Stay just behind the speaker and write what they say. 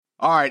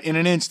All right, in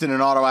an instant, an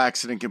auto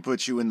accident can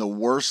put you in the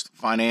worst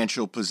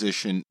financial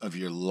position of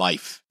your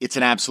life. It's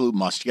an absolute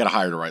must. You got to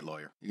hire the right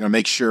lawyer. You're going to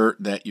make sure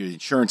that your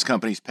insurance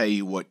companies pay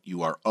you what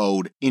you are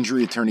owed.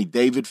 Injury attorney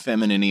David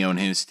Feminini and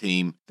his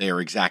team, they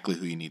are exactly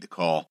who you need to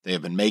call. They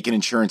have been making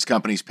insurance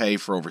companies pay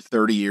for over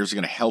 30 years.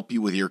 They're going to help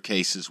you with your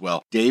case as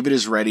well. David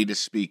is ready to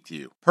speak to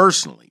you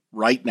personally.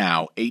 Right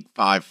now,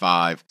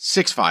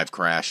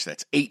 855-65-CRASH.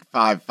 That's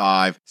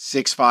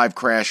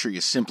 855-65-CRASH, or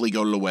you simply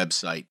go to the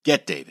website,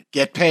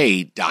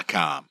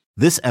 getdavidgetpaid.com.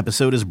 This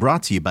episode is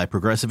brought to you by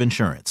Progressive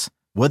Insurance.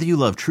 Whether you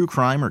love true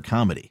crime or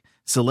comedy,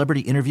 celebrity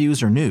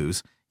interviews or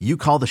news, you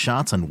call the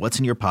shots on what's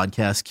in your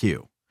podcast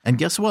queue. And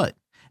guess what?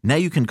 Now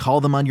you can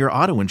call them on your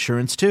auto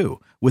insurance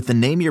too with the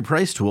Name Your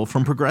Price tool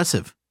from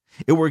Progressive.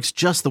 It works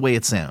just the way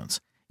it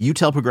sounds. You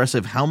tell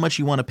Progressive how much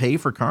you want to pay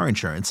for car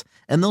insurance,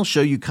 and they'll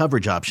show you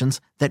coverage options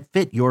that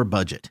fit your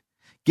budget.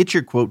 Get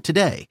your quote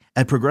today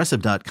at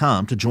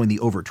Progressive.com to join the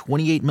over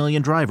 28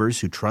 million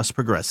drivers who trust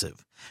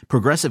Progressive.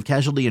 Progressive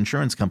Casualty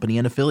Insurance Company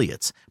and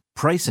Affiliates.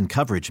 Price and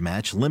coverage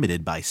match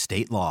limited by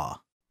state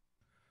law.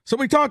 So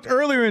we talked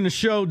earlier in the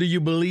show, do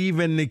you believe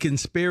in the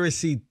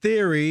conspiracy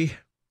theory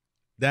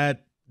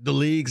that the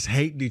leagues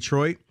hate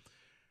Detroit?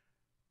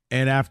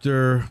 And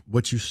after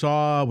what you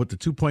saw with the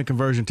two-point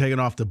conversion taken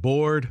off the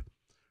board,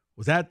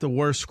 was that the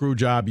worst screw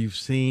job you've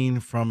seen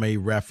from a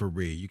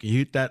referee? You can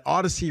hit that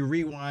Odyssey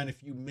rewind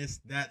if you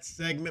missed that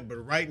segment. But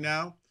right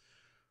now,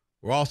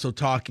 we're also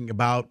talking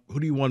about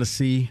who do you want to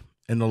see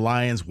in the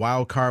Lions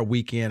Wild Card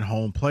Weekend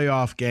home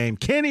playoff game.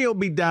 Kenny will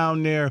be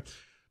down there.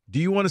 Do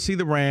you want to see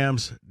the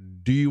Rams?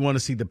 Do you want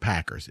to see the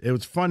Packers? It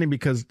was funny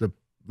because the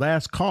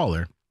last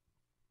caller,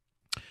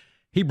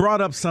 he brought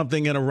up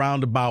something in a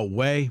roundabout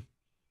way.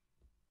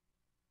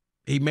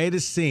 He made it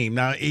seem,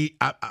 now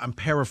I'm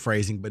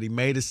paraphrasing, but he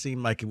made it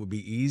seem like it would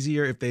be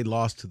easier if they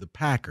lost to the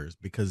Packers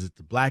because it's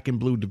the black and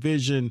blue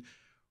division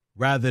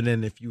rather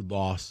than if you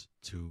lost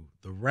to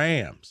the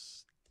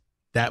Rams.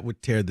 That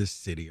would tear this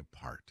city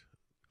apart.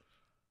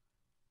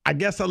 I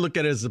guess I look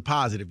at it as a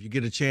positive. You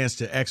get a chance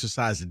to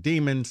exercise the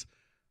demons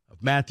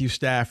of Matthew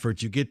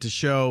Stafford. You get to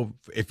show,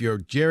 if you're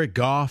Jared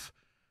Goff,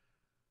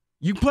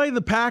 you play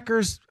the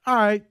Packers, all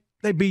right,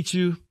 they beat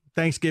you.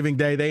 Thanksgiving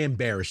Day, they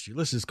embarrassed you.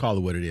 Let's just call it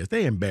what it is.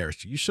 They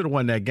embarrassed you. You should have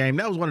won that game.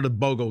 That was one of the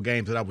BOGO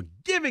games that I was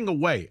giving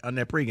away on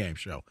that pregame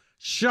show.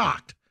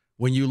 Shocked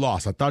when you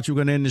lost. I thought you were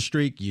going to end the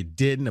streak. You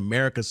didn't.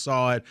 America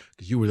saw it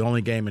because you were the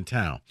only game in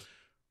town.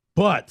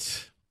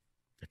 But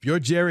if you're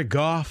Jared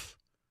Goff,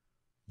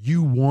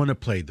 you want to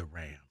play the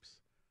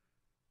Rams.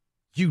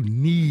 You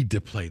need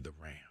to play the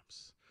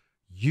Rams.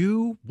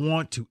 You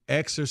want to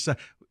exercise.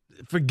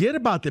 Forget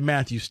about the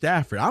Matthew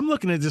Stafford. I'm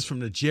looking at this from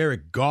the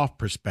Jared Goff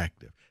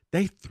perspective.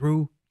 They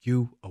threw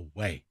you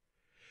away.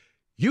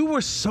 You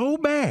were so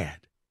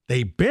bad,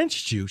 they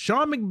benched you.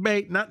 Sean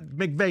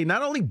McVay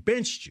not only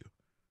benched you,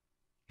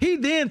 he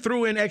then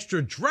threw in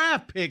extra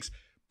draft picks.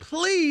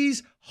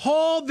 Please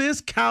haul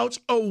this couch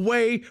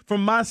away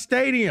from my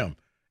stadium.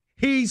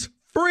 He's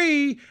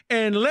free,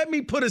 and let me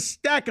put a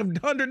stack of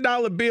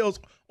 $100 bills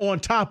on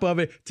top of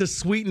it to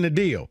sweeten the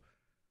deal.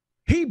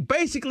 He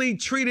basically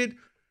treated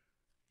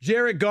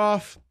Jared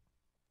Goff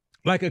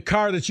like a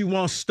car that you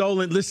want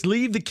stolen. Let's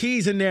leave the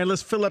keys in there and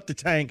let's fill up the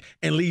tank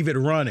and leave it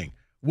running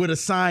with a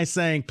sign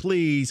saying,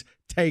 please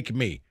take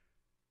me.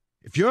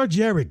 If you're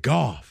Jared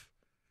Goff,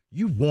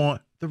 you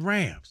want the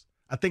Rams.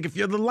 I think if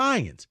you're the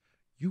Lions,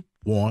 you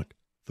want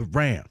the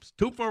Rams.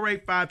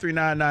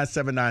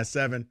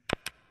 248-539-9797.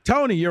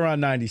 Tony, you're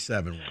on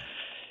 97.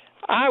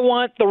 I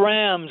want the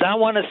Rams. I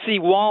want to see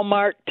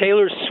Walmart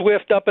Taylor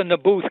Swift up in the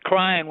booth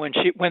crying when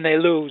they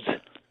lose.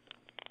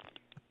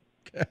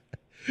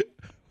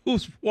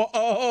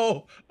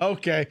 Oh,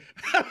 okay.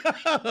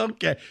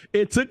 Okay.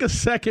 It took a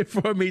second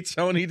for me,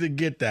 Tony, to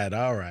get that.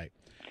 All right.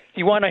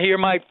 You want to hear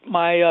my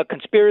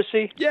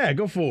conspiracy? Yeah,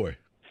 go for it.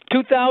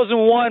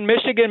 2001,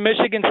 Michigan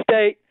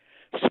State,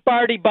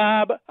 Sparty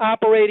Bob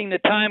operating the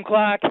time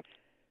clock.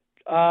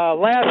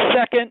 Last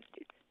second.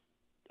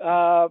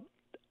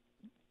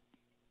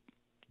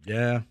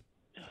 Yeah.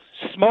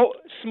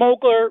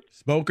 Smoker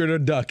to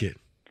duck it.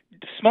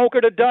 Smoker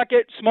to duck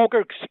it.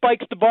 Smoker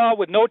spikes the ball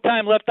with no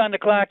time left on the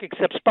clock,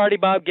 except Sparty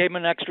Bob gave him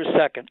an extra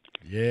second.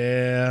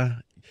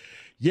 Yeah.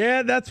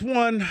 Yeah, that's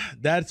one.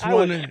 I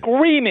was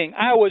screaming.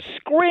 I was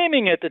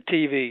screaming at the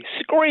TV,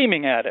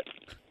 screaming at it.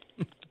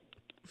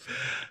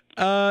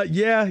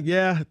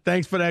 Yeah.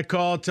 Thanks for that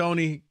call,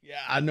 Tony. Yeah,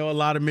 I know a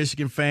lot of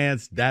Michigan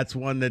fans. That's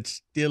one that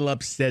still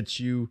upsets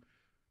you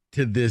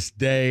to this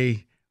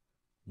day.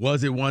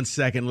 Was it 1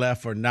 second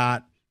left or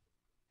not?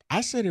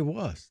 I said it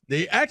was.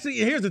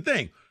 Here's the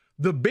thing.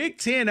 The Big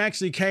Ten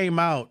actually came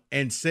out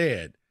and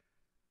said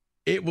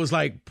it was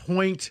like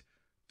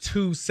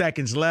 0.2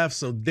 seconds left,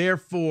 so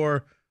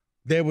therefore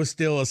there was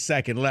still a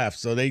second left.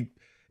 So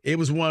it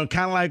was one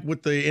kind of like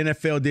what the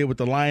NFL did with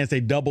the Lions. They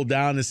doubled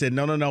down and said,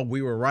 no,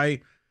 we were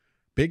right.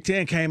 Big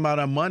Ten came out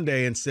on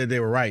Monday and said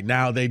they were right.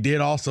 Now, they did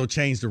also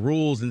change the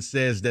rules and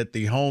says that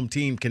the home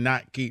team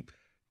cannot keep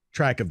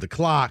track of the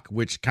clock,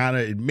 which kind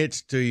of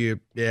admits to you,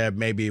 yeah,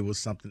 maybe it was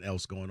something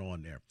else going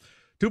on there.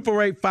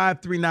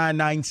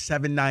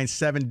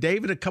 248-539-9797.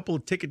 David, a couple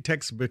of ticket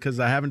texts because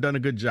I haven't done a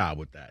good job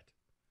with that.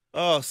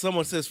 Oh,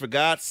 someone says, for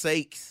God's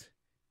sakes,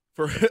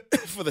 for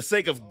the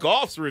sake of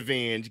golf's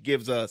revenge,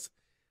 give us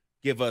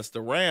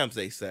the Rams,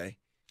 they say.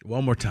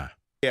 One more time.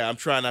 Yeah, I'm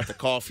trying not to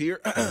cough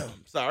here.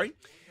 Sorry.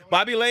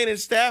 Bobby Lane and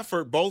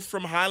Stafford, both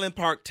from Highland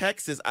Park,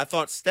 Texas. I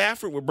thought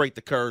Stafford would break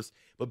the curse,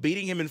 but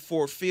beating him in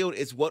Ford Field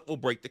is what will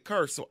break the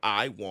curse, so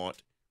I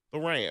want the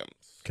Rams.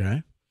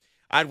 Okay.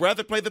 I'd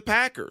rather play the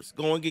Packers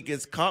going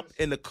against Kump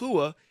and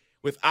Nakua.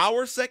 With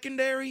our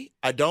secondary,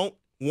 I don't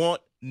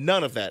want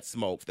none of that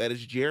smoke. That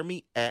is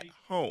Jeremy at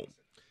home.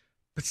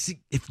 But see,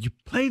 if you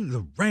play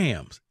the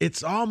Rams,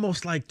 it's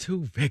almost like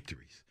 2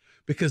 victories.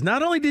 Because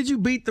not only did you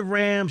beat the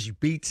Rams, you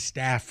beat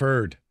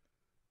Stafford.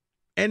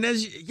 And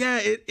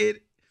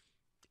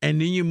and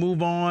then you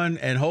move on,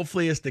 and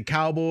hopefully it's the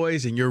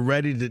Cowboys, and you're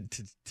ready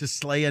to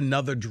slay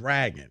another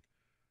dragon.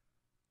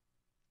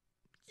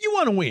 You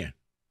want to win.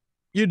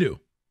 You do.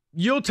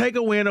 You'll take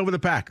a win over the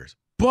Packers.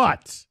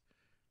 But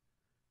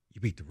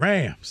you beat the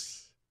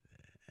Rams.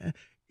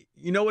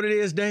 You know what it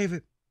is,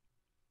 David?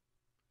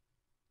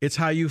 It's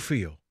how you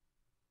feel.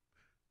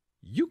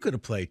 You could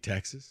have played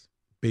Texas,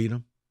 beat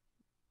them.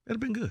 It'd have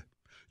been good.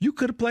 You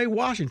could have played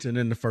Washington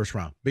in the first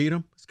round, beat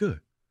them. It's good.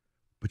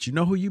 But you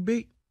know who you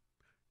beat?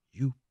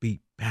 You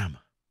beat Bama.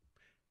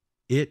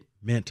 It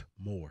meant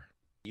more.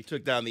 You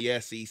took down the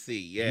SEC.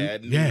 Yeah,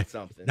 it meant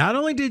something. Not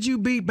only did you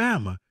beat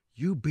Bama,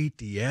 you beat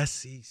the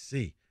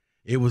SEC.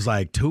 It was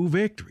like 2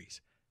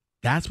 victories.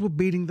 That's what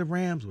beating the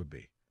Rams would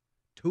be.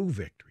 2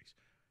 victories.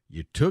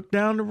 You took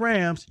down the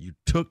Rams. You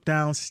took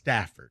down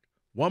Stafford.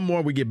 One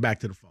more, we get back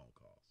to the phone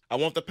calls. I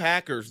want the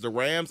Packers. The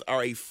Rams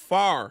are a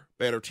far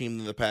better team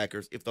than the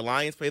Packers. If the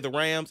Lions play the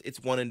Rams,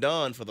 it's one and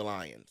done for the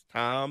Lions.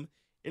 Tom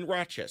in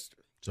Rochester.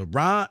 So,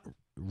 Ron,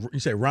 you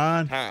say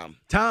Ron?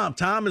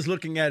 Tom is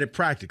looking at it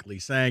practically,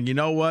 saying, you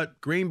know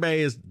what? Green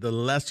Bay is the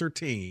lesser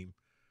team.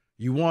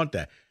 You want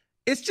that.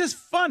 It's just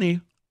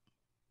funny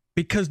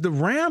because the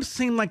Rams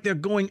seem like they're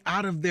going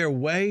out of their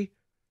way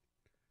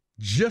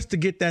just to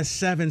get that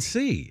 7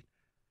 seed.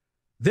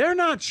 They're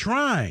not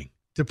trying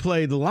to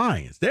play the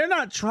Lions. They're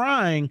not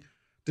trying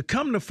to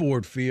come to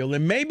Ford Field.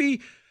 And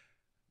maybe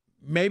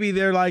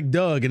they're like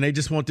Doug and they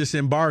just want this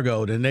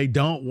embargoed and they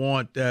don't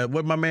want,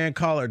 what my man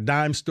call her,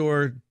 dime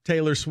store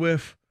Taylor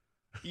Swift.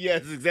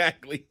 Yes,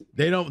 exactly.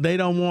 They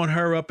don't want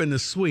her up in the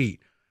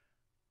suite.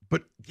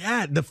 But,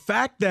 yeah, the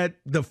fact that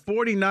the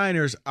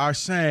 49ers are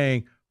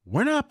saying,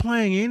 we're not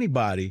playing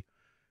anybody,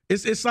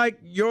 it's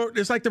like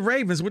the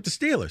Ravens with the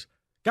Steelers.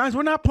 Guys,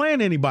 we're not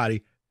playing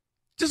anybody.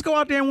 Just go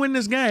out there and win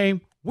this game.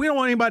 We don't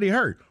want anybody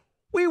hurt.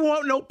 We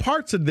want no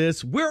parts of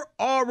this. We're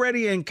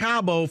already in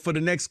Cabo for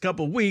the next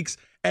couple of weeks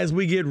as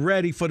we get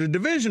ready for the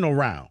divisional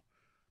round.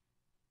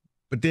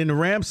 But then the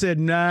Rams said,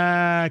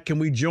 nah, can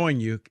we join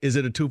you? Is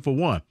it a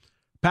 2-for-1?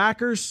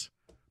 Packers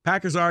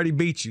already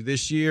beat you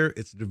this year.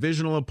 It's a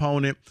divisional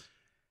opponent.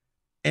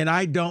 And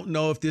I don't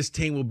know if this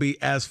team will be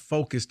as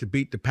focused to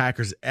beat the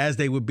Packers as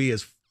they would be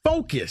as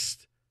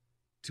focused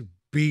to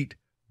beat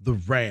the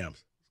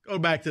Rams. Let's go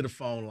back to the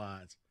phone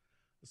lines.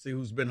 Let's see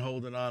who's been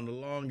holding on the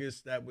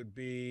longest. That would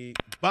be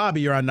Bobby.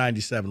 You're on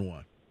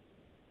 97.1.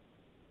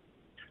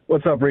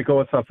 What's up, Rico?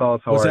 What's up,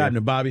 fellas? What's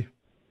happening, Bobby?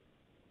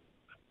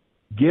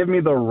 Give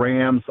me the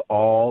Rams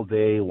all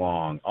day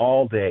long,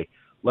 all day.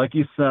 Like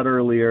you said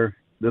earlier,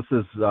 this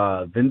is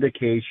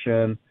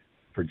vindication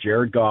for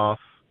Jared Goff,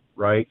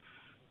 right?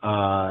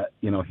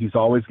 He's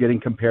always getting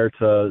compared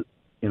to,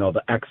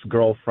 the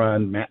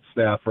ex-girlfriend, Matt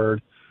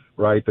Stafford,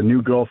 right? The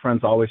new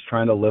girlfriend's always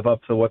trying to live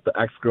up to what the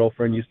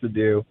ex-girlfriend used to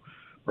do,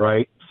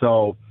 right?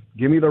 So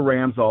give me the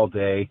Rams all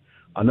day.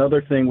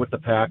 Another thing with the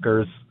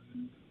Packers,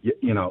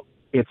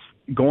 it's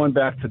going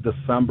back to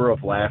December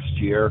of last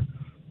year.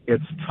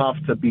 It's tough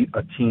to beat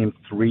a team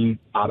 3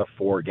 out of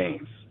 4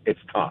 games. It's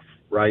tough,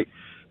 right?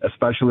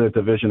 Especially a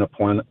division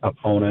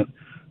opponent.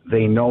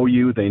 They know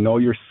you. They know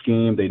your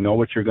scheme. They know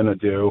what you're going to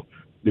do.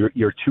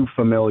 You're too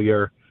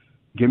familiar.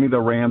 Give me the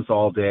Rams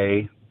all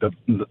day. The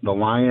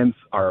Lions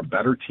are a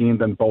better team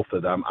than both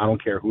of them. I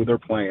don't care who they're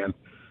playing.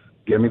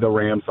 Give me the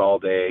Rams all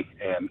day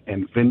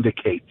and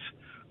vindicate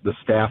the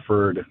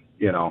Stafford,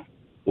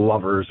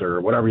 lovers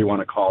or whatever you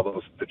want to call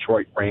those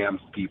Detroit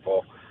Rams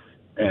people.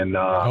 And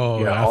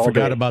I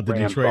forgot about the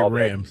Detroit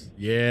Rams.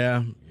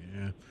 Yeah.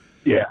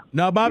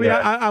 No, Bobby,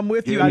 yeah. I'm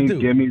with you. I do.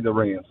 Give me the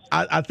Rams.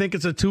 I think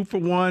it's a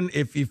 2-for-1.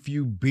 If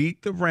you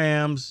beat the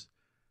Rams,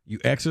 you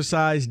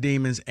exercise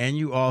demons, and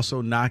you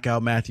also knock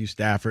out Matthew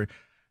Stafford,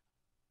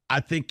 I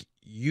think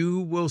you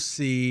will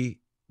see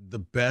the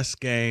best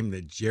game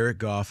that Jared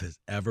Goff has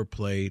ever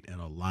played in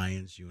a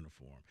Lions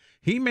uniform.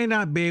 He may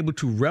not be able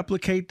to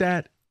replicate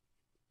that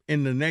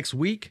in the next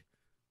week,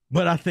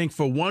 but I think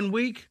for 1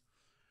 week,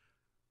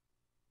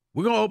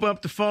 we're going to open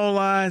up the phone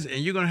lines,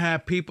 and you're going to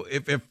have people,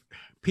 if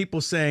people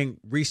saying,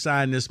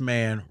 re-sign this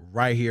man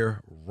right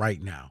here,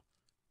 right now.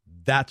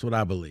 That's what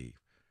I believe.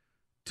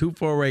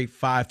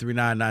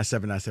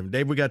 248-539-9797.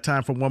 Dave, we got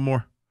time for one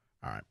more?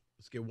 All right,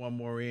 let's get one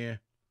more in.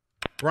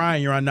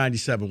 Brian, you're on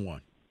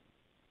 97.1.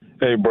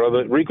 Hey,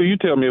 brother. Rico, you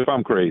tell me if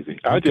I'm crazy.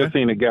 I just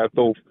seen a guy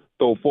throw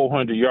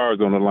 400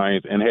 yards on the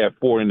Lions and have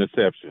 4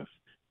 interceptions.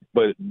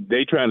 But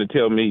they trying to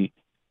tell me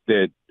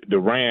that the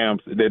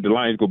Lions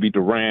going to beat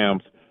the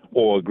Rams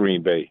or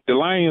Green Bay. The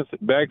Lions'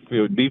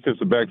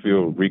 defensive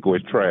backfield, Rico,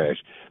 is trash.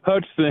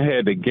 Hutchinson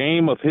had the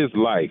game of his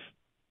life,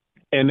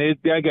 and that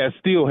guy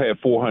still had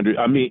 400.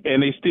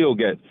 And they still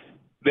got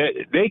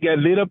that. They got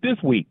lit up this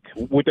week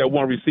with that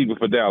one receiver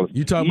for Dallas.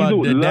 You talking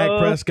about Dak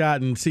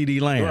Prescott and C.D.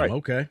 Lamb? Right.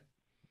 Okay.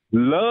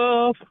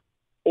 Love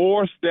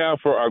or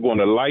Stafford are going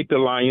to light the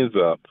Lions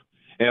up,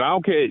 and I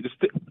don't care.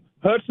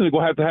 Hudson is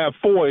going to have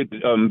 4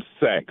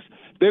 sacks.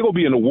 They're going to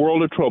be in a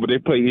world of trouble. They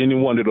play any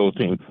one of those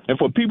teams. And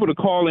for people to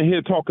call in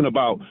here talking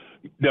about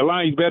the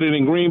Lions better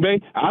than Green Bay,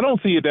 I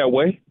don't see it that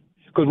way.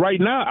 Because right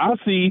now, I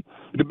see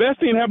the best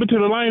thing happened to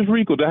the Lions,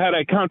 Rico, to have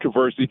that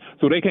controversy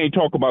so they can't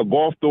talk about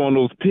Goff throwing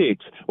those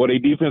picks or their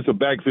defensive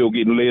backfield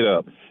getting lit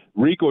up.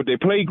 Rico, if they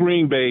play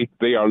Green Bay,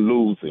 they are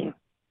losing.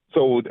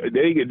 So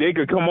they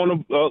could come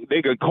on.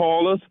 They could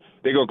call us.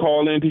 They could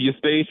call into your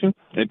station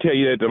and tell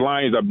you that the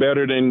Lions are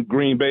better than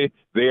Green Bay.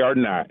 They are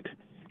not,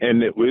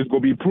 and it's going to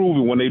be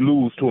proven when they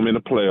lose to them in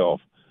the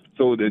playoffs.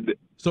 So,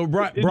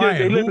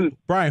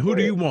 Brian, who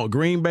do you want,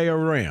 Green Bay or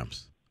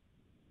Rams?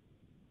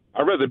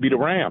 I'd rather be the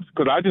Rams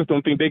because I just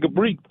don't think they could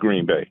beat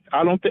Green Bay.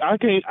 I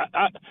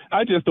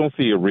just don't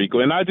see it, Rico,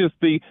 and I just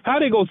see how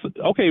they go.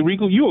 Okay,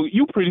 Rico,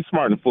 you pretty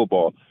smart in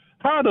football.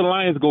 How are the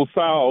Lions going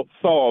to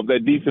solve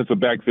that defensive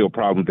backfield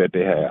problem that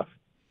they have?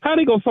 How are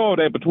they going to solve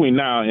that between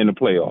now and the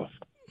playoffs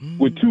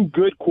with 2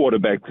 good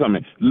quarterbacks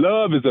coming?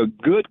 Love is a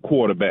good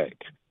quarterback.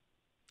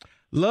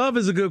 Love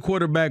is a good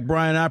quarterback,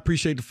 Brian. I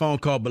appreciate the phone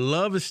call, but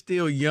Love is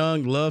still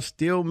young. Love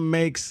still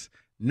makes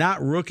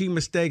not rookie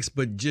mistakes,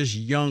 but just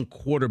young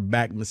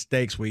quarterback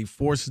mistakes where he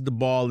forces the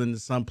ball into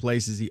some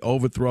places. He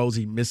overthrows.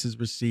 He misses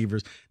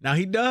receivers. Now,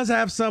 he does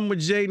have some with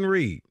Jaden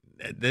Reed.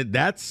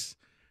 That's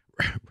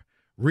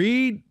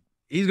Reed.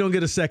 He's going to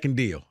get a second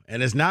deal.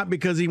 And it's not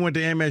because he went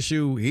to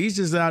MSU. He's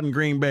just out in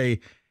Green Bay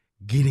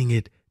getting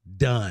it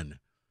done.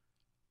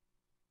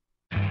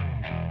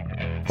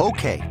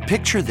 Okay,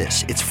 picture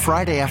this. It's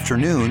Friday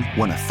afternoon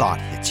when a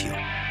thought hits you.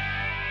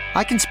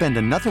 I can spend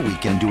another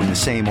weekend doing the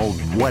same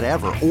old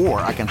whatever, or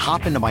I can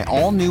hop into my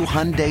all-new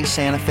Hyundai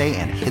Santa Fe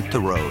and hit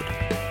the road.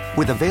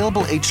 With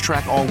available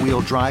H-Track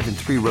all-wheel drive and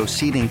 3-row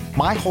seating,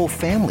 my whole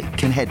family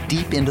can head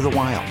deep into the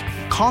wild.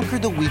 Conquer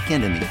the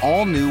weekend in the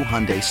all-new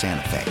Hyundai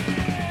Santa Fe.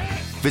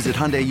 Visit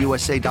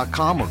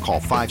HyundaiUSA.com or call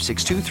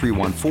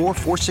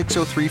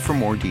 562-314-4603 for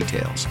more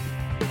details.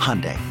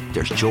 Hyundai,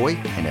 there's joy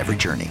in every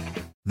journey.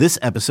 This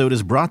episode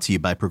is brought to you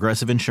by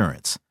Progressive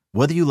Insurance.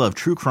 Whether you love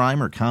true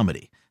crime or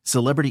comedy,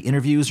 celebrity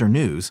interviews or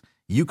news,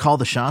 you call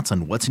the shots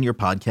on what's in your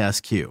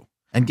podcast queue.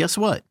 And guess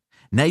what?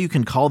 Now you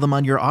can call them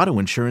on your auto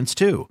insurance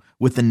too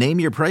with the Name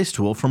Your Price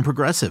tool from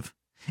Progressive.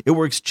 It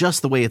works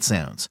just the way it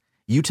sounds.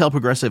 You tell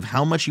Progressive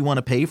how much you want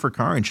to pay for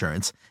car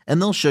insurance,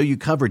 and they'll show you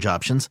coverage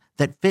options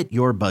that fit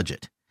your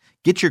budget.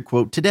 Get your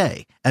quote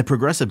today at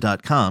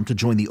Progressive.com to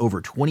join the over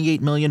 28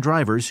 million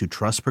drivers who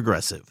trust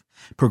Progressive.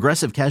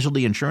 Progressive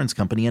Casualty Insurance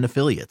Company and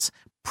Affiliates.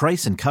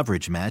 Price and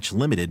coverage match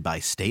limited by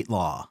state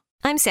law.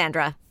 I'm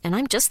Sandra, and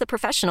I'm just the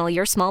professional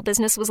your small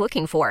business was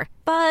looking for.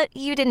 But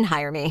you didn't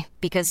hire me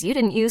because you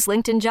didn't use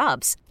LinkedIn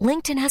Jobs.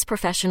 LinkedIn has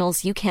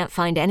professionals you can't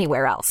find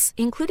anywhere else,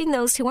 including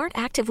those who aren't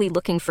actively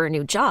looking for a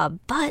new job,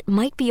 but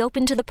might be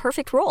open to the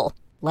perfect role,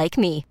 like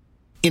me.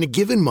 In a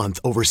given month,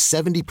 over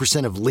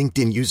 70% of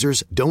LinkedIn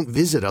users don't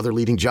visit other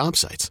leading job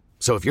sites.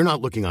 So if you're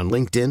not looking on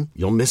LinkedIn,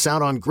 you'll miss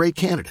out on great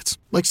candidates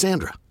like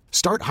Sandra.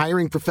 Start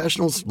hiring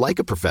professionals like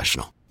a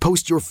professional.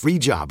 Post your free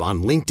job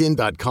on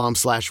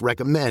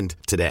linkedin.com/recommend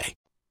today.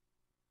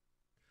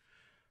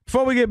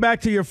 Before we get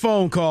back to your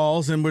phone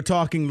calls, and we're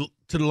talking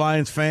to the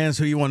Lions fans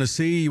who you want to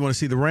see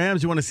the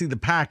Rams, you want to see the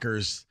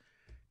Packers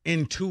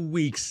in 2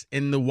 weeks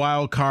in the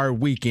wild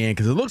card weekend,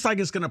 because it looks like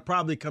it's going to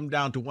probably come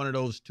down to one of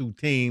those two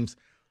teams.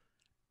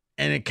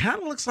 And it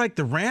kind of looks like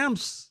the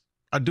Rams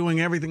are doing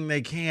everything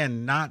they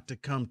can not to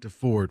come to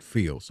Ford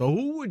Field. So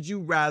who would you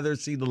rather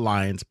see the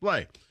Lions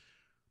play?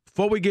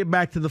 Before we get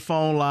back to the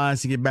phone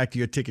lines and get back to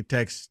your ticket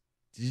text,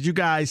 did you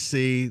guys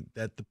see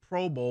that the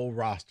Pro Bowl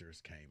rosters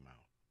came out?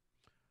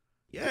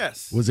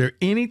 Yes. Was there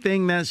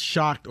anything that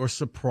shocked or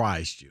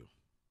surprised you?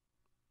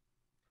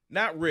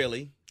 Not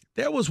really.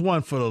 There was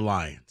one for the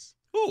Lions.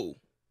 Who?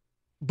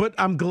 But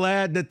I'm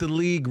glad that the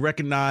league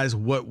recognized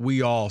what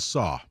we all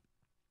saw.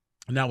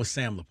 And that was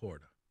Sam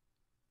Laporta.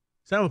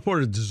 Sam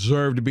Laporta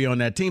deserved to be on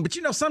that team. But,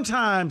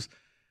 sometimes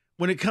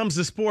when it comes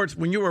to sports,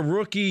 when you're a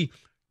rookie,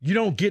 you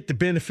don't get the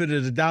benefit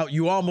of the doubt.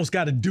 You almost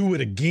got to do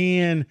it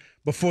again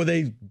before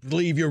they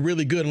believe you're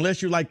really good,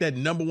 unless you're like that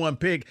number one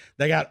pick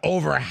that got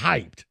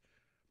overhyped.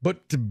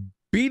 But to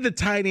be the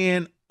tight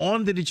end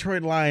on the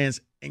Detroit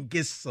Lions and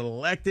get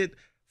selected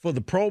for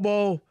the Pro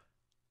Bowl,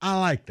 I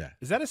like that.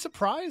 Is that a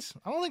surprise?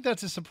 I don't think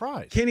that's a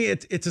surprise. Kenny,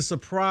 it's a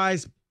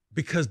surprise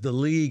because the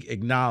league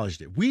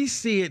acknowledged it. We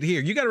see it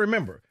here. You got to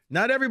remember,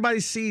 not everybody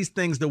sees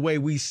things the way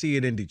we see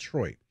it in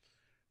Detroit.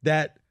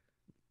 That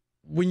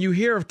when you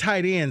hear of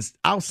tight ends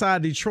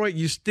outside Detroit,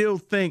 you still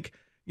think,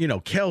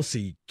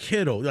 Kelsey,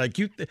 Kittle.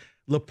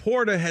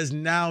 Laporta has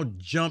now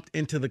jumped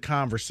into the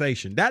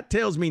conversation. That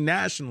tells me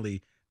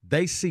nationally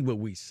they see what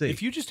we see.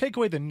 If you just take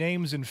away the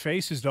names and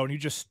faces, though, and you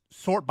just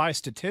sort by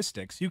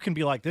statistics, you can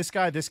be like this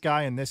guy, and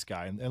this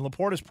guy. And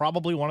Laporta's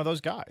probably one of those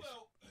guys.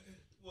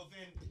 Well,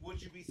 then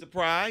would you be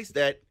surprised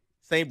that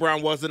St.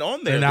 Brown wasn't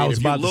on there? And I was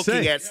if you're about to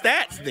looking say, at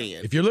stats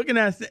then. If you're looking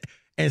at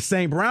and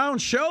St. Brown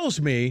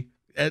shows me,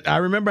 I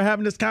remember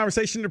having this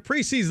conversation in the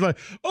preseason, like,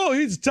 oh,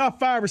 he's a top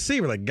 5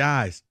 receiver. Like,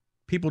 guys,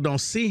 people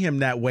don't see him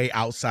that way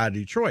outside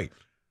Detroit.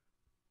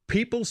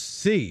 People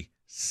see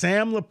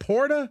Sam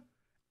Laporta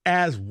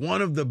as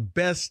one of the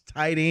best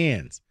tight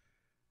ends.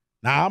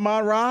 Now,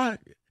 Amon-Ra,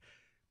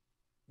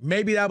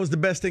 maybe that was the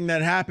best thing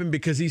that happened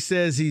because he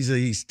says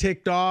he's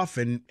ticked off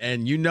and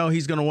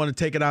he's going to want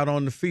to take it out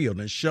on the field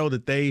and show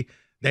that they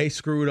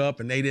screwed up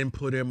and they didn't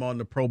put him on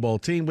the Pro Bowl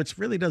team, which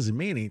really doesn't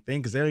mean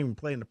anything because they don't even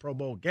play in the Pro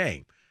Bowl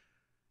game.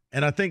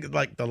 And I think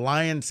the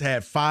Lions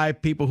had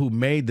 5 people who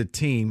made the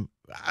team.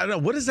 I don't know.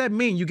 What does that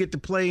mean? You get to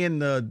play in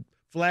the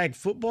flag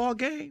football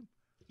game?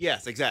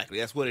 Yes, exactly.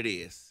 That's what it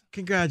is.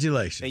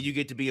 Congratulations. And you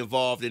get to be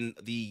involved in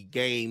the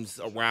games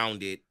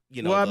around it,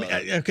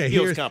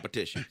 here's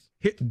competitions.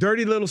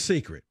 Dirty little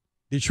secret.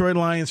 Detroit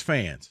Lions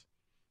fans,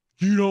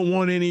 you don't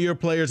want any of your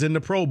players in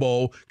the Pro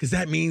Bowl because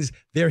that means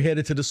they're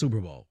headed to the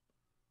Super Bowl.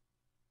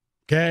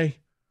 Okay?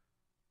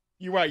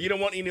 You're right. You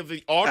don't want any of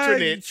the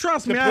alternates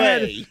trust me,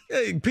 to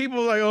play.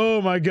 People are like,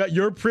 oh, my God,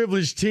 your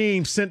privileged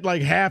team sent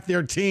like half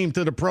their team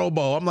to the Pro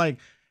Bowl. I'm like,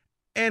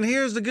 and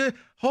here's the good.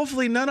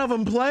 Hopefully none of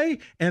them play,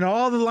 and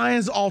all the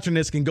Lions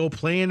alternates can go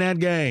play in that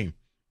game.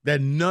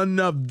 That none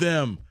of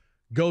them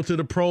go to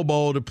the Pro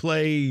Bowl to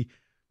play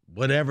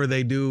whatever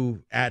they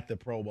do at the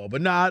Pro Bowl.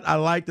 But no, I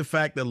like the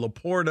fact that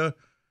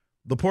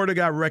Laporta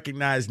got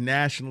recognized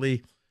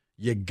nationally.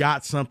 You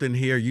got something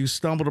here. You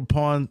stumbled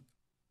upon.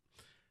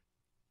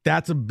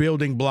 That's a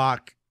building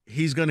block.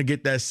 He's going to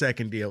get that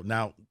second deal.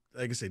 Now,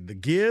 like I said, the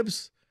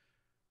Gibbs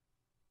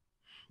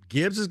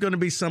is going to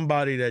be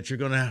somebody that we're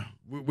going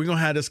to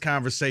have this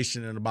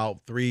conversation in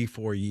about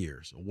 3-4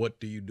 years. What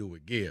do you do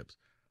with Gibbs?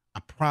 I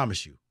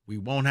promise you, we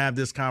won't have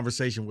this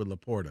conversation with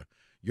Laporta.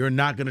 You're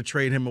not going to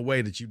trade him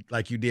away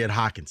like you did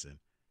Hockenson.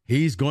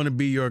 He's going to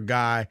be your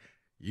guy.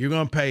 You're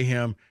going to pay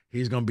him.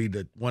 He's going to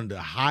be one of the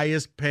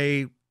highest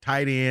paid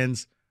tight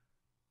ends.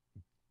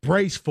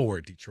 Brace for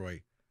it,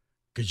 Detroit,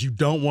 because you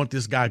don't want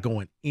this guy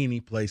going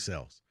anyplace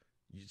else.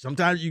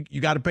 Sometimes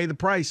you got to pay the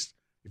price.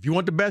 If you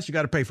want the best, you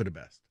got to pay for the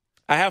best.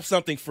 I have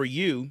something for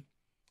you,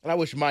 and I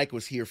wish Mike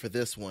was here for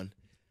this one.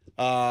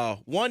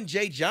 One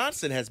Jay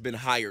Johnson has been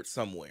hired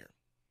somewhere.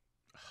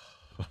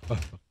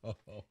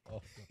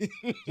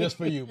 Just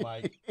for you,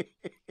 Mike.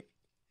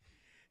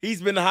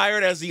 He's been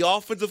hired as the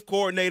offensive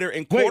coordinator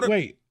and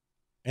wait.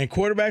 And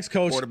quarterback's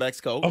coach. Quarterback's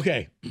coach.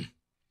 Okay.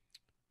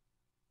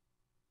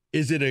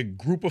 Is it a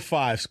group of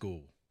 5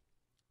 school?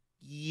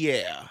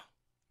 Yeah.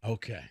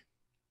 Okay.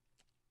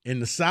 In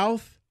the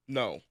South?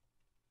 No.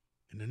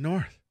 In the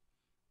North?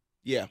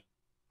 Yeah.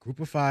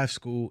 Group of 5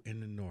 school in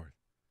the North.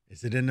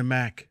 Is it in the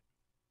MAC?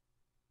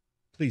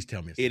 Please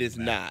tell me it is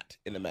not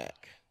in the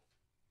MAC.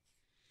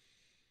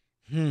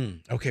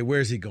 Okay,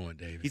 where's he going,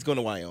 David? He's going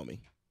to Wyoming.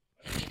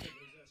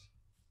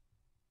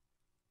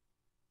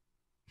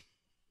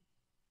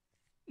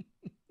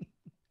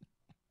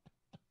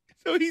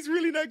 So he's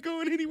really not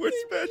going anywhere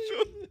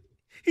special.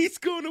 He's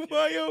going to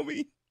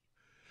Wyoming.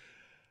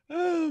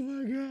 Oh,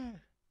 my God.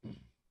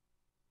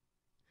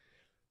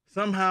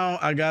 Somehow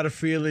I got a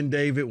feeling,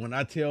 David, when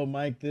I tell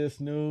Mike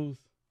this news.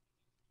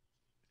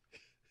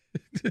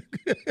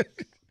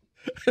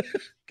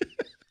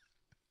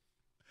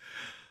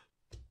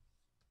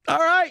 All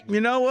right,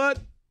 you know what?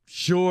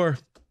 Sure,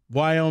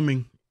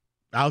 Wyoming,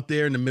 out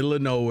there in the middle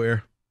of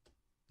nowhere.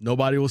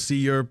 Nobody will see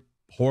your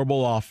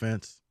horrible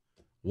offense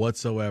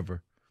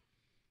whatsoever.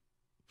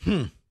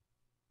 All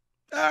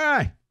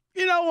right,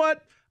 you know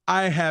what?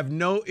 I have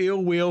no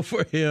ill will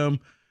for him.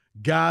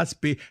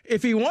 Godspeed.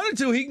 If he wanted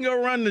to, he can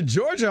go run the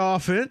Georgia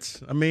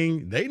offense. I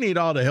mean, they need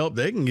all the help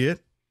they can get.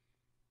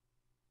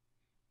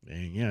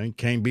 And, he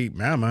can't beat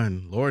Bama,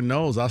 and Lord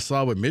knows I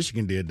saw what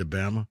Michigan did to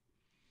Bama.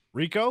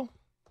 Rico,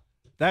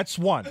 that's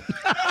one.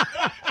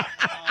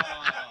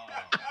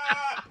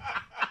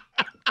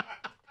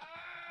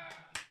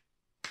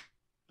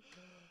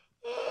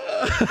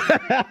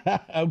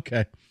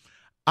 Okay.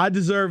 I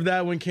deserve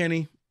that one,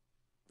 Kenny.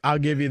 I'll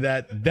give you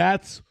that.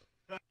 That's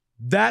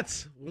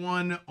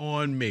one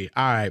on me.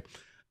 All right.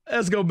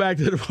 Let's go back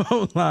to the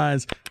phone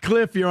lines.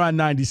 Cliff, you're on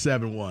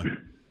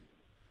 97.1.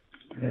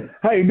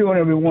 How you doing,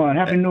 everyone?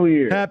 Happy New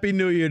Year. Happy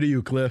New Year to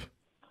you, Cliff.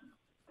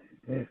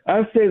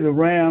 I say the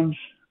Rams,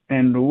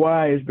 and the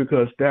why is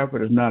because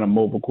Stafford is not a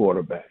mobile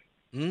quarterback.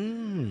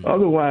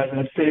 Otherwise,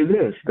 I'd say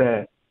this,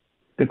 that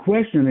the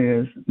question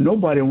is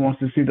nobody wants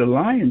to see the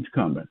Lions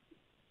coming.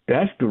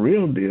 That's the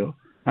real deal.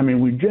 I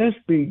mean, we just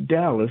beat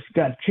Dallas,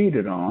 got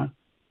cheated on.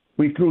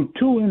 We threw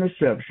 2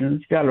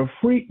 interceptions, got a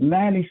freak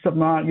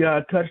 90-some-odd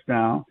yard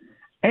touchdown,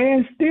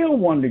 and still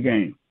won the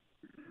game.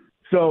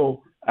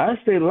 So I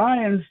say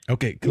Lions.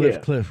 Okay,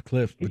 Cliff.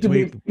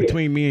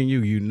 Between me and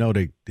you, you know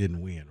they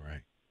didn't win,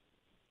 right?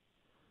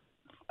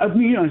 I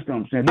mean, you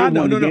understand what I'm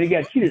saying? They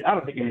got cheated out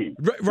of the game.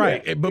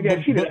 Right. Yeah, they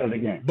got cheated out of the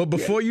game. But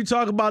before you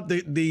talk about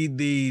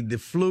the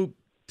fluke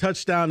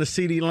touchdown to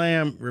CeeDee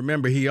Lamb,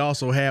 remember he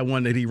also had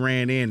one that he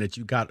ran in that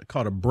you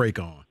caught a break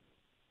on.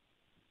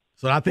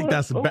 So I think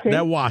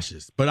that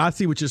washes. But I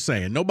see what you're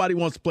saying. Nobody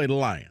wants to play the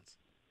Lions.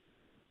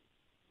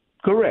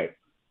 Correct.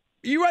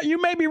 You're right.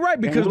 You may be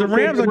right because the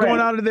Rams are going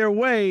out of their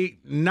way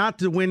not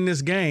to win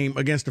this game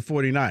against the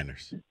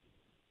 49ers.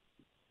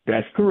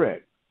 That's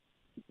correct.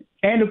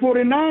 And the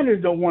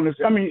 49ers don't want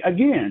to – I mean,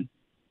 again,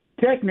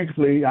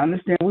 technically, I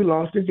understand we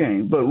lost the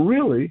game, but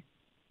really,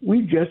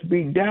 we just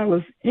beat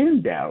Dallas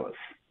in Dallas.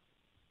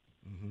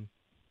 Mm-hmm.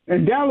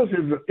 And Dallas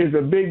is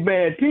a big,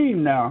 bad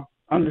team now,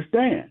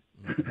 understand.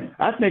 Mm-hmm.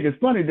 I think it's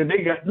funny that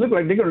look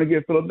like they're going to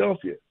get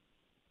Philadelphia.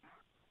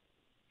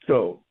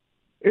 So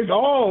it's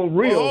all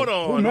real.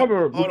 Well,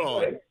 hold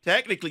on.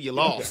 Technically, you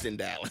lost in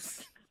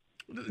Dallas.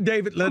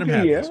 David, let him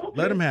have this one.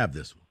 Let him have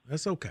this one.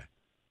 That's okay.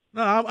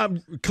 No,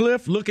 I'm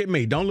Cliff, look at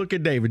me. Don't look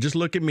at David. Just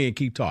look at me and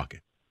keep talking.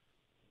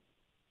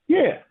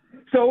 Yeah.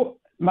 So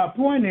my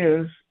point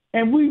is,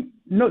 and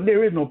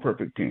there is no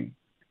perfect team.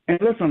 And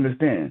let's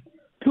understand,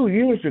 2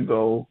 years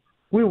ago,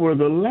 we were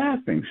the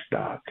laughing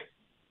stock.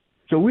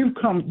 So we've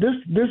come,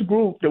 this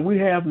group that we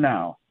have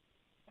now,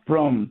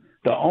 from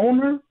the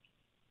owner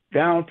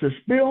down to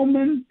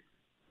Spielman,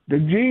 the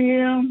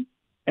GM,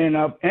 and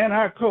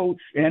our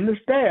coach and the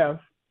staff,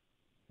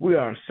 we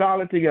are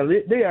solid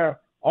together. They are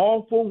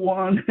all for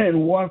one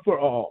and one for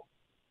all.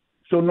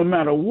 So no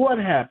matter what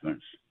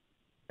happens,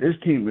 this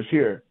team is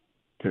here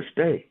to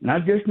stay,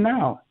 not just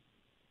now,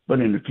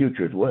 but in the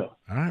future as well.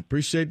 All right.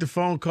 Appreciate the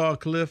phone call,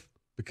 Cliff,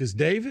 because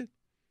David,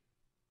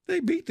 they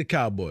beat the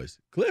Cowboys.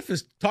 Cliff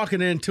is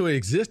talking into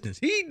existence.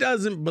 He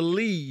doesn't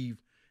believe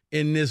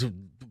in this.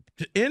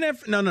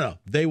 No.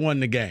 They won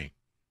the game.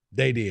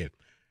 They did.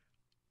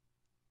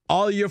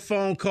 All your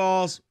phone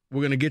calls,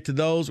 we're going to get to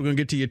those. We're going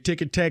to get to your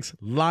ticket text.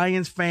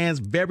 Lions fans,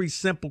 very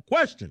simple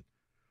question.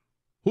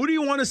 Who do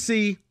you want to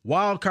see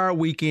Wild Card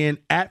Weekend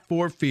at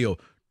Ford Field?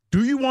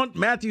 Do you want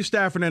Matthew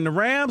Stafford and the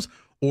Rams,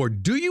 or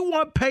do you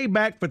want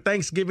payback for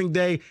Thanksgiving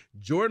Day,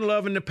 Jordan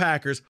Love and the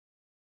Packers?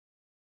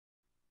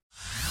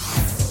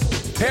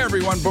 Hey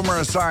everyone, Boomer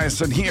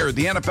Esiason here.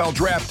 The NFL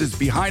Draft is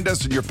behind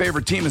us and your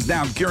favorite team is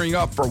now gearing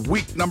up for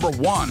week number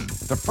 1.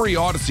 The free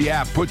Odyssey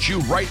app puts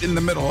you right in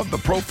the middle of the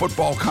pro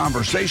football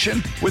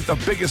conversation with the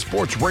biggest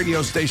sports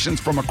radio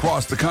stations from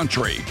across the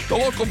country. The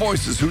local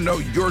voices who know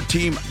your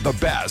team the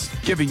best,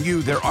 giving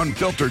you their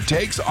unfiltered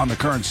takes on the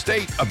current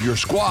state of your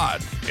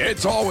squad.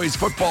 It's always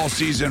football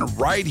season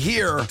right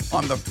here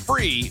on the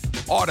free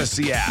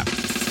Odyssey app.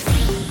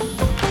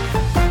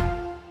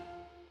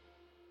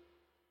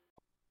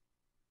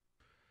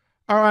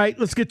 All right,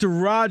 let's get to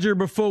Roger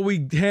before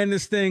we hand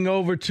this thing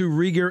over to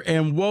Rieger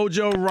and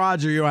Wojo.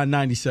 Roger, you're on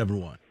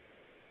 97.1.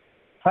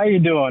 How you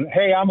doing?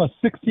 Hey, I'm a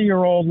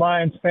 60-year-old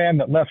Lions fan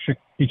that left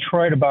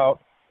Detroit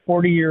about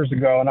 40 years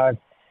ago, and I've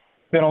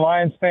been a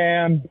Lions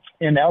fan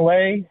in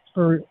L.A.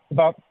 for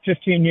about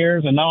 15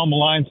 years, and now I'm a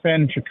Lions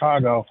fan in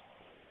Chicago.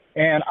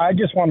 And I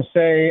just want to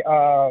say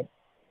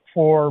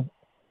for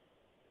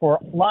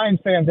Lions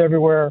fans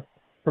everywhere,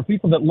 for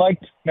people that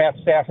liked Matt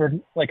Stafford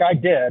like I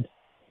did,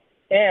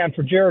 and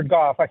for Jared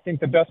Goff, I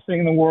think the best thing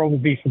in the world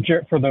would be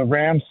for the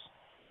Rams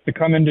to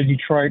come into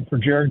Detroit, for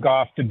Jared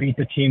Goff to beat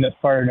the team that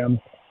fired him.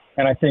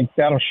 And I think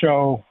that'll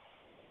show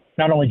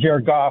not only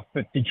Jared Goff,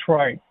 but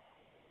Detroit,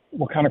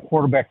 what kind of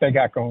quarterback they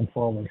got going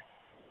forward.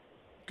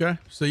 Okay.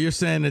 So you're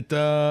saying that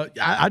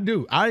I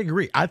do. I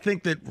agree. I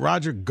think that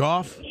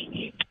Goff's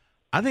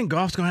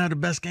going to have the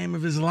best game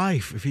of his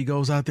life if he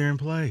goes out there and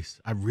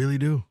plays. I really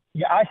do.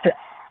 Yeah,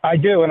 I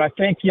do. And I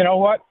think, you know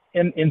what?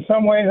 In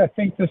some ways, I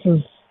think this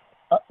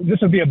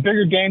would be a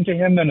bigger game to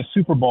him than a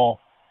Super Bowl,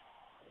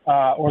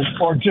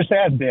 or just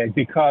as big,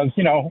 because,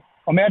 you know,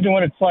 imagine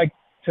what it's like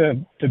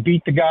to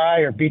beat the guy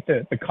or beat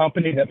the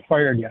company that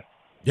fired you.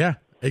 Yeah,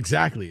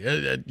 exactly.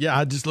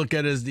 I just look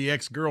at it as the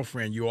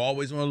ex-girlfriend. You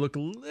always want to look a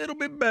little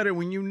bit better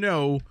when you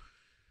know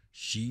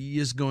she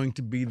is going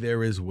to be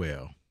there as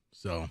well.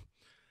 So,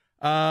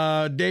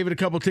 David, a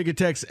couple ticket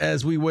texts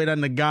as we wait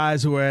on the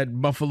guys who are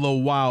at Buffalo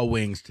Wild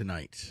Wings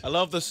tonight. I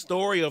love the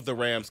story of the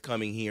Rams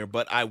coming here,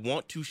 but I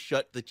want to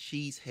shut the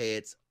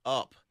cheeseheads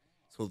up.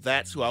 So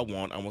that's who I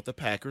want. I want the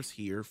Packers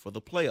here for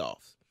the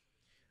playoffs.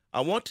 I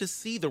want to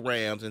see the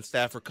Rams and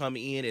Stafford come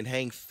in and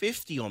hang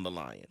 50 on the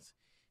Lions.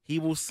 He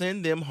will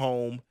send them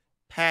home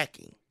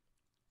packing.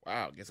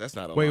 Wow, I guess that's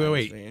not a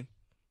Lions fan.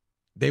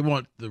 They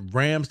want the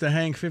Rams to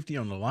hang 50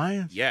 on the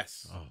Lions?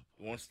 Yes. Oh.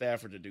 I want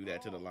Stafford to do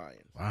that to the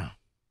Lions. Wow.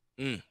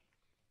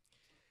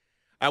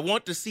 I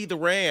want to see the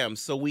Rams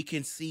so we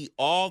can see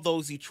all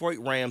those Detroit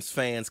Rams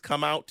fans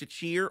come out to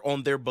cheer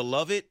on their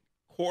beloved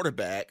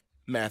quarterback,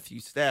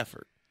 Matthew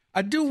Stafford.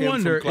 I do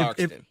wonder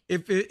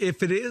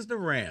if it is the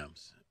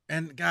Rams,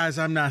 and guys,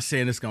 I'm not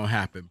saying it's going to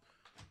happen,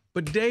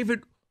 but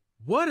David,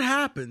 what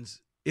happens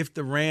if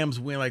the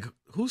Rams win? Like,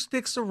 who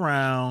sticks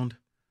around?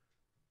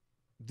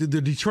 Did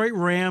the Detroit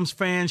Rams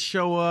fans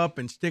show up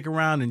and stick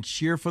around and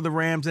cheer for the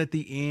Rams at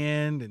the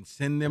end and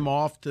send them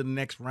off to the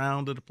next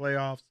round of the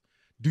playoffs?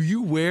 Do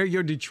you wear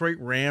your Detroit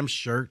Rams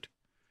shirt?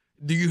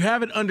 Do you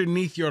have it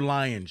underneath your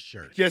Lions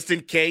shirt? Just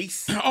in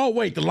case. Oh,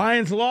 wait, the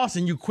Lions lost,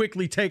 and you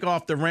quickly take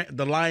off the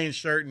Lions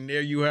shirt, and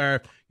there you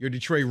have your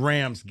Detroit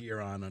Rams gear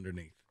on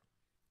underneath.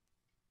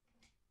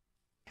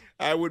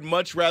 I would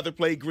much rather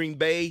play Green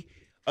Bay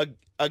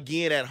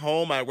again at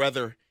home.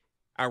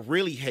 I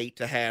really hate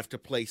to have to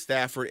play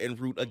Stafford and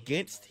root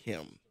against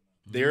him.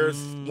 There's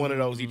one of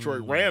those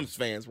Detroit Rams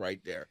fans right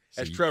there.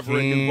 That's Trevor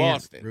in New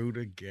Boston. Root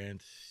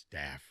against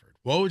Stafford.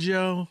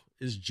 Wojo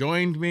has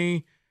joined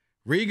me.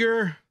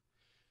 Rieger,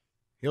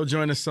 he'll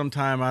join us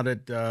sometime out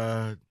at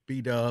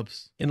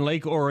B-Dubs. In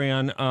Lake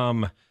Orion.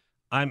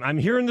 I'm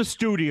here in the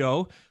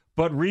studio,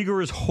 but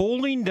Rieger is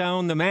holding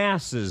down the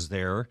masses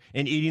there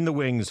and eating the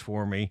wings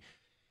for me.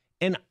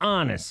 And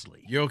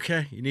honestly. You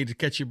okay? You need to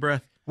catch your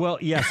breath? Well,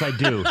 yes, I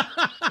do.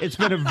 It's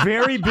been a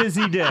very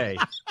busy day.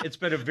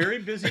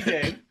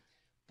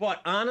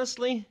 But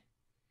honestly,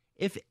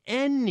 if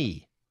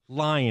any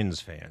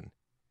Lions fan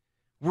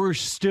were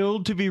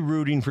still to be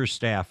rooting for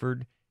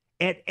Stafford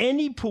at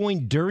any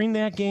point during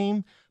that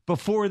game,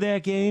 before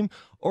that game,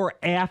 or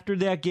after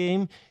that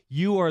game,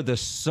 you are the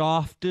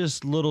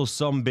softest little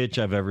sumbitch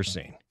I've ever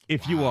seen.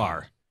 If you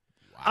are.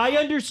 Wow. I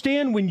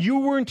understand when you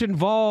weren't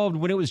involved,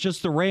 when it was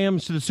just the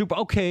Rams to the Super.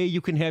 Okay,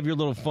 you can have your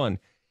little fun.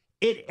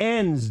 It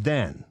ends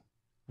then,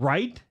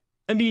 right?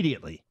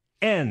 Immediately.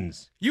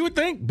 Ends. You would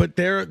think, but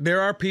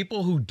there are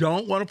people who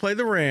don't want to play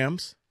the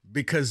Rams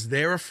because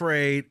they're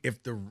afraid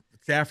if the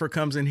Stafford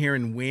comes in here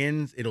and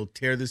wins, it'll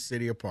tear the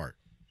city apart.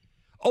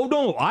 Oh,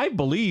 no, I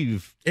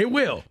believe. It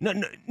will.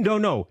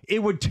 No.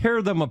 It would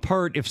tear them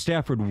apart if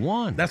Stafford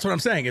won. That's what I'm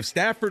saying. If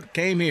Stafford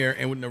came here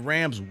and when the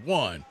Rams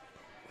won,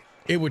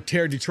 it would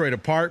tear Detroit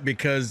apart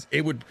because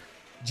it would.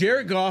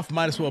 Jared Goff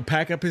might as well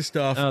pack up his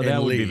stuff and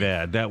that would leave. be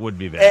bad. That would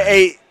be bad.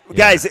 Hey,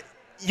 guys,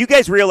 you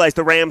guys realize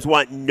the Rams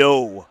want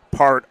no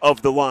part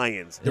of the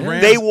Lions.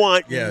 They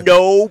want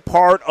no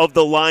part of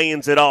the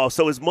Lions at all.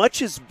 So as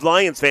much as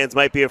Lions fans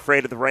might be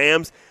afraid of the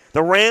Rams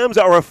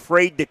are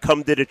afraid to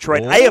come to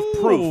Detroit. I have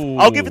proof.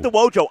 I'll give it to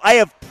Wojo. I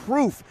have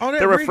proof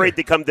they're afraid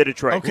to come to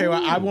Detroit. Okay,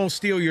 well, I won't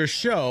steal your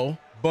show,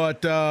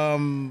 but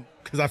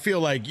because I feel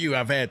like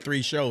I've had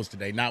 3 shows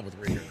today, not with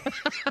Rico.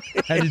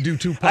 Had to do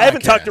 2 podcasts. I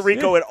haven't talked to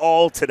Rico at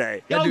all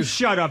today.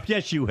 Shut up.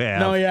 Yes, you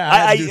have. No, yeah,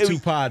 I had to do 2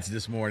 pods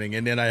this morning,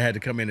 and then I had to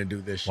come in and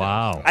do this show.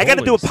 Wow. I got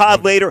to do a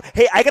pod later.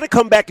 Hey, I got to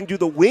come back and do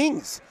the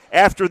wings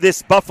after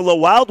this Buffalo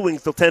Wild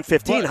Wings till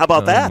 10:15. How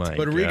about that?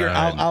 But Rieger,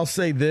 I'll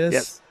say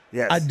this.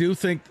 Yes. I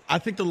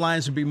think the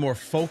Lions would be more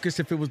focused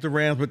if it was the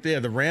Rams, but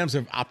the Rams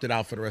have opted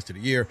out for the rest of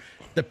the year.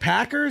 The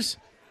Packers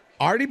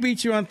already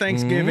beat you on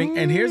Thanksgiving,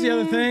 and here's the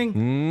other thing.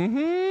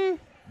 Mm-hmm.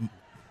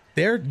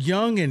 They're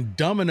young and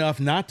dumb enough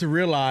not to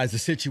realize the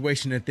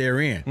situation that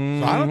they're in.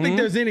 So I don't think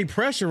there's any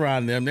pressure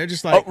on them. They're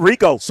just like,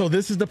 Rico. So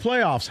this is the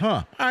playoffs,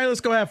 huh? All right,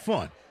 let's go have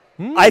fun.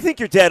 I think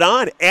you're dead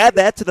on. Add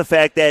that to the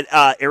fact that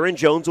Aaron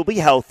Jones will be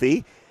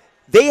healthy.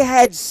 They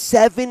had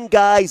 7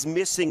 guys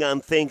missing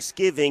on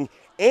Thanksgiving,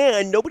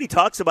 and nobody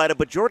talks about it,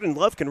 but Jordan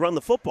Love can run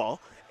the football,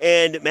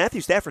 and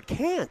Matthew Stafford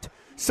can't.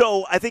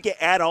 So I think you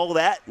add all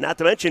that, not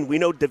to mention we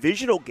know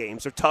divisional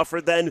games are tougher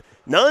than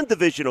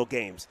non-divisional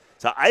games.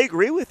 So I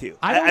agree with you.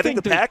 I think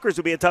the Packers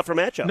would be a tougher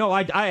matchup. No,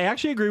 I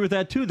actually agree with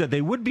that, too, that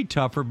they would be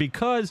tougher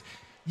because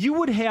you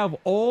would have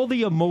all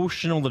the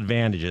emotional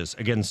advantages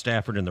against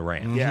Stafford and the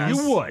Rams. Yes.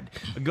 You would.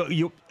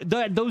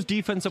 Those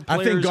defensive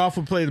players. I think Goff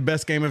would play the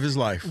best game of his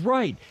life.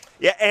 Right.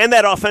 Yeah, and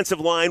that offensive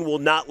line will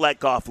not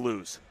let Goff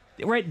lose.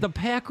 Right, the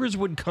Packers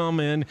would come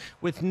in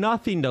with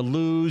nothing to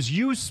lose.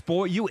 You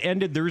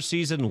ended their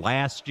season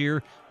last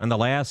year on the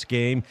last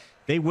game.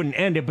 They wouldn't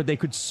end it, but they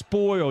could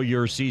spoil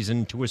your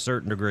season to a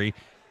certain degree.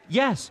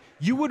 Yes,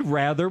 you would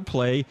rather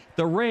play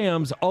the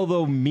Rams,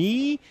 although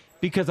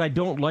because I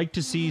don't like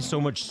to see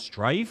so much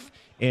strife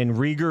and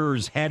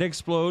Rieger's head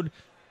explode,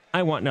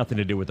 I want nothing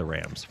to do with the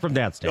Rams from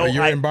that standpoint.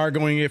 You're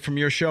embargoing it from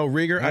your show.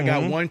 Rieger, I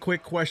got one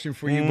quick question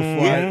for you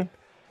before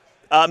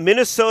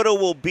Minnesota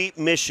will beat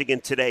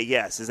Michigan today,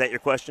 yes. Is that your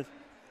question?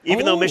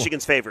 Even though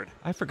Michigan's favored.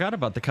 I forgot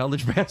about the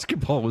college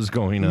basketball was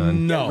going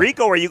on. No.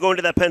 Rico, are you going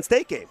to that Penn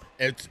State game?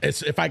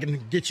 It's if I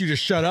can get you to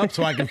shut up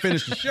so I can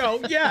finish the show,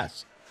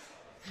 yes.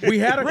 We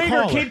had a Rieger,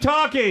 caller. keep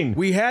talking.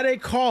 We had a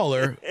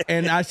caller,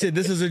 and I said,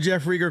 this is a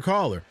Jeff Rieger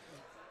caller.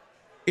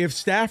 If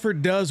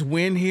Stafford does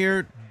win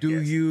here,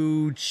 do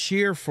you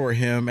cheer for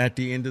him at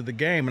the end of the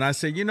game? And I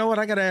said, you know what?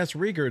 I got to ask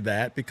Rieger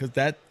that because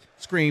that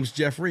screams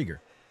Jeff Rieger.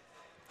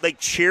 Like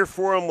cheer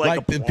for him,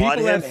 like the applaud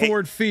people him? at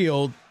Ford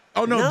Field.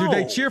 Oh, no. Do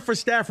they cheer for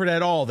Stafford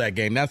at all that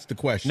game? That's the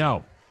question.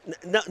 No.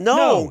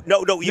 No.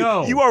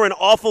 You are an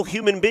awful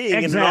human being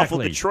and an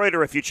awful Exactly.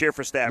 Detroiter if you cheer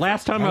for Stafford.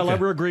 Last time I'll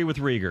ever agree with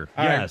Rieger.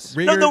 All right, Yes.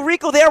 Rieger, No,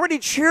 Rico, they already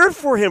cheered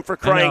for him for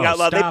crying out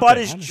loud. They stop bought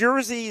it. his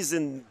jerseys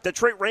and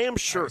Detroit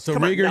Rams shirts. So,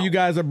 Come on, Rieger, no. you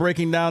guys are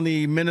breaking down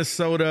the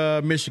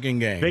Minnesota-Michigan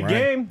game, Big right?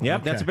 game.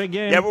 Yep, Okay. that's a big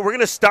game. Yeah, but we're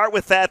going to start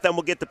with that, then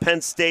we'll get to Penn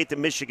State to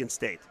Michigan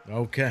State.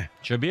 Okay.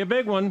 Should be a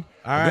big one.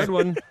 All a right. good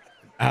one.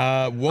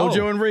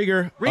 Wojo and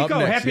Rieger. Rico,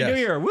 up next, Happy New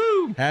Year.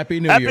 Woo! Happy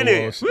New Happy Year, New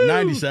Year. Wolves. Woo!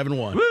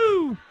 97.1.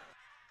 Woo!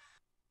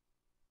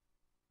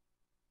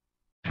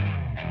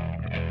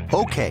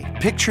 Okay,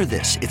 picture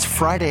this. It's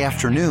Friday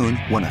afternoon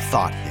when a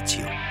thought hits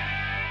you.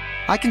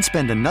 I can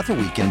spend another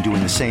weekend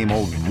doing the same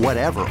old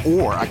whatever,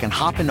 or I can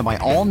hop into my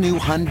all-new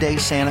Hyundai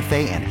Santa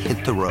Fe and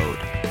hit the road.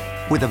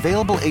 With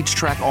available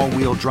H-Track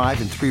all-wheel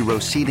drive and 3-row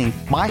seating,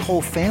 my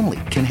whole family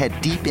can head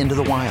deep into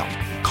the wild.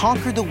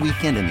 Conquer the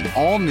weekend in the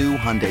all-new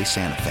Hyundai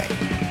Santa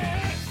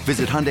Fe.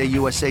 Visit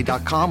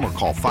HyundaiUSA.com or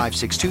call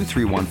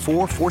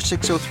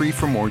 562-314-4603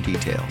 for more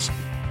details.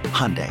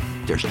 Hyundai,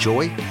 there's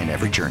joy in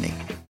every journey.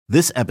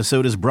 This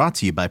episode is brought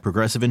to you by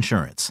Progressive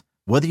Insurance.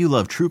 Whether you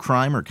love true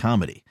crime or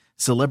comedy,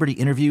 celebrity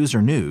interviews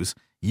or news,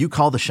 you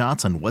call the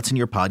shots on what's in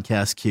your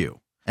podcast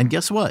queue. And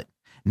guess what?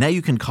 Now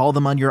you can call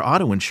them on your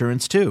auto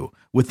insurance too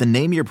with the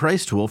Name Your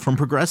Price tool from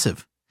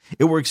Progressive.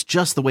 It works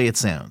just the way it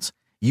sounds.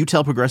 You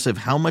tell Progressive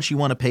how much you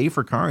want to pay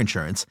for car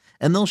insurance,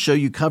 and they'll show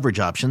you coverage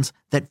options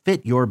that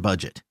fit your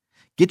budget.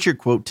 Get your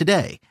quote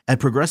today at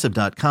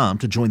Progressive.com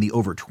to join the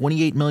over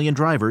 28 million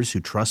drivers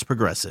who trust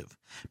Progressive.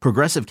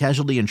 Progressive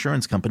Casualty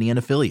Insurance Company and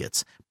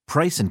Affiliates.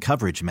 Price and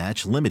coverage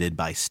match limited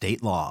by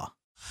state law.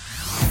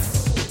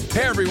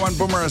 Hey everyone,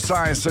 Boomer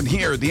Esiason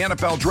here. The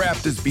NFL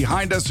Draft is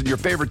behind us and your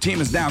favorite team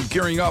is now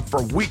gearing up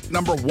for week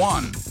number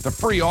 1. The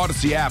free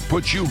Odyssey app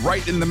puts you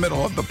right in the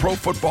middle of the pro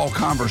football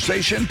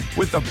conversation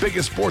with the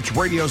biggest sports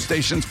radio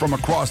stations from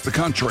across the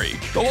country.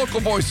 The local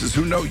voices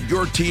who know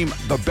your team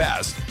the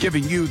best,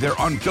 giving you their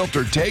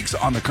unfiltered takes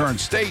on the current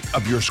state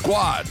of your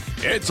squad.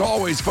 It's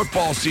always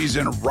football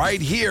season right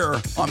here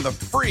on the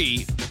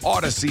free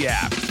Odyssey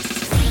app.